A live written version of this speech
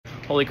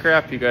Holy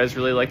crap, you guys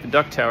really like the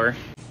Duct Tower.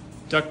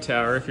 Duct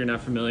Tower, if you're not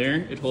familiar,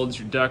 it holds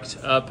your duct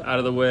up out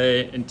of the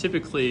way, and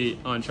typically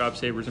on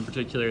ShopSabres in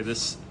particular,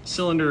 this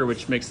cylinder,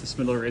 which makes the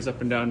spindle raise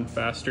up and down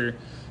faster,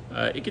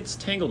 it gets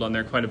tangled on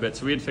there quite a bit.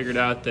 So we had figured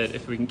out that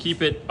if we can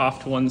keep it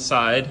off to one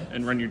side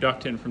and run your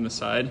duct in from the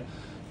side,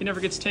 it never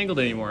gets tangled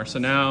anymore. So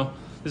now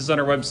this is on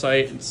our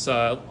website. It's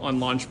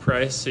on launch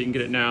price, so you can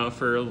get it now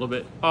for a little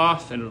bit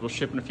off, and it'll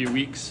ship in a few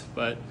weeks,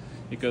 but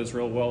it goes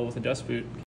real well with a dust boot.